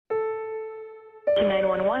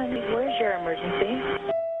911, where's your emergency?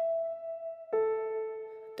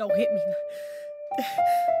 Don't hit me.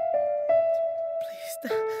 Please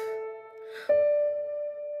stop.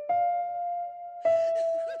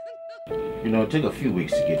 You know, it took a few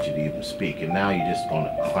weeks to get you to even speak, and now you're just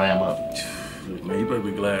gonna climb up. Look, man, you better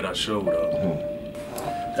be glad I showed up.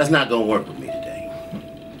 That's not gonna work with me today.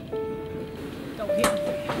 Don't hit me.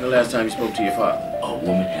 When the last time you spoke to your father? A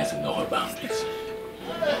woman has to know her boundaries.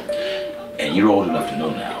 And you're old enough to know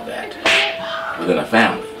now that within a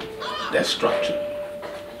family, there's structure.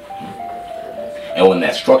 And when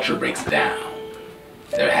that structure breaks down,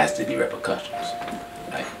 there has to be repercussions.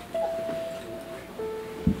 Right?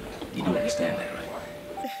 You do understand that, right?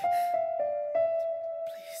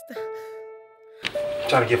 Please stop.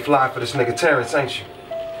 Trying to get fly for this nigga Terrence, ain't you?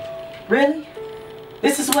 Really?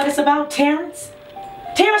 This is what it's about, Terrence?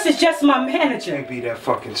 Terrence is just my manager. Can't be that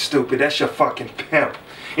fucking stupid. That's your fucking pimp.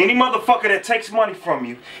 Any motherfucker that takes money from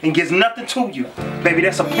you and gives nothing to you, baby,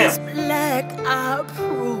 that's a pimp. It's black, I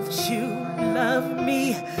proved you love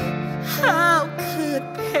me. How could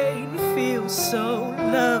pain feel so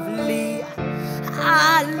lovely?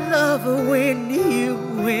 I love when you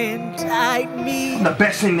indict me. I'm the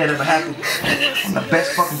best thing that ever happened. I'm the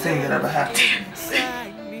best fucking thing that ever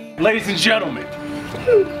happened. Ladies and gentlemen,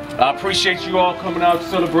 I appreciate you all coming out to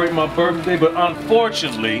celebrate my birthday, but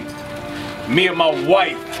unfortunately, me and my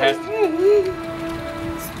wife has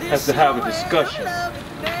to have a discussion.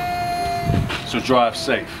 So drive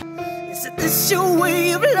safe. Is this your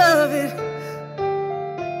way of loving?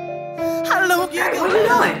 How long you Hey, gonna what are you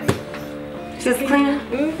love doing? me? Sister Cleaner?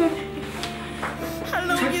 How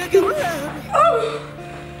long you gonna love me?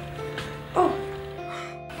 Oh.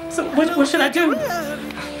 So what should I do?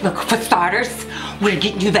 Look, for starters, we're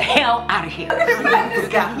getting you the hell out of here. Who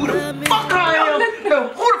the fuck I am? Who the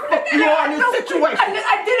fuck you are in this situation?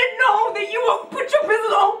 I didn't know that you would put your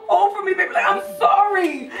business on hold for me, baby. Like, I'm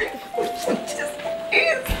sorry. Just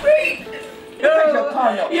easy. You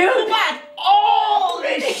got all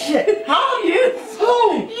this shit. How you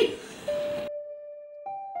too?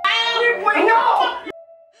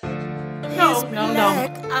 No.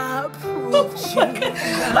 I proved you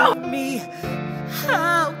love me.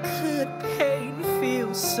 How could pain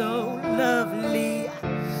feel so lovely?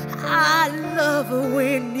 I love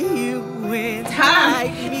when you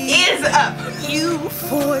indict me. Is up. You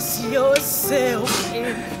force yourself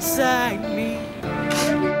inside me.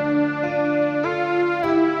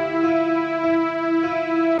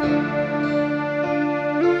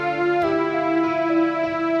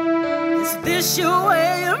 Is this your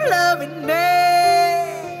way of loving me?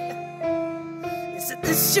 Is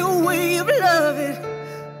this your way of loving?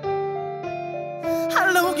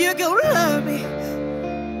 How long you gonna love me?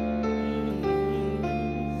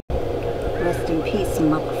 Rest in peace,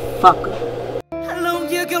 motherfucker. How long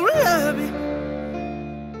you gonna love me?